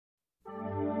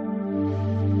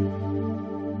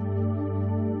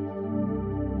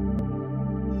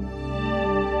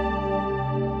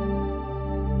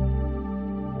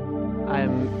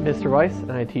Mr. Weiss,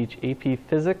 and I teach AP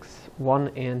Physics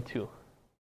 1 and 2.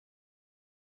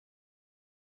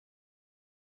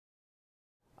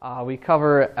 We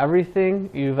cover everything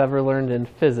you've ever learned in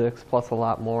physics, plus a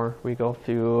lot more. We go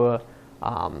through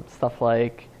stuff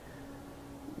like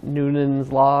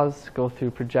Newton's laws, go through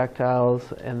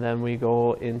projectiles, and then we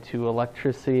go into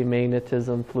electricity,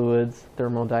 magnetism, fluids,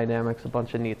 thermodynamics, a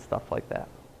bunch of neat stuff like that.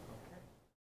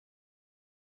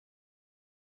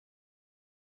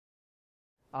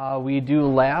 We do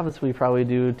labs. We probably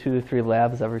do 2 to 3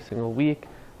 labs every single week.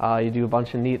 You do a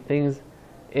bunch of neat things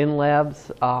in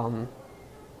labs, as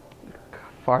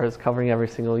far as covering every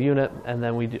single unit, and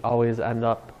then we always end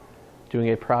up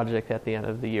doing a project at the end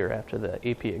of the year after the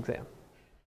AP exam.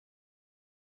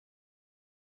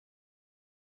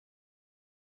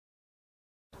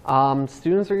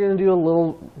 Students are going to do a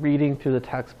little reading through the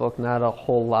textbook, not a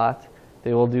whole lot.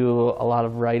 They will do a lot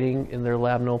of writing in their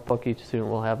lab notebook. Each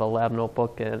student will have a lab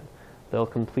notebook, and they'll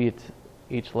complete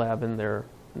each lab in their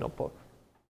notebook.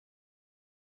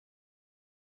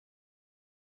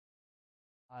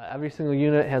 Every single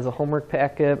unit has a homework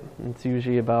packet. It's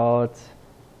usually about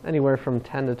anywhere from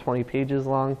 10 to 20 pages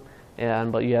long,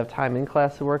 but you have time in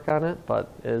class to work on it,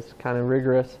 but it's kind of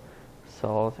rigorous,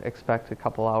 so expect a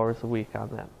couple hours a week on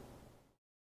that.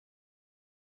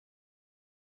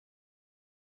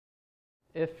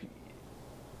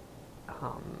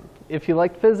 If you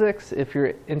like physics, if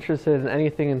you're interested in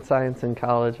anything in science in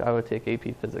college, I would take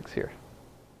AP Physics here.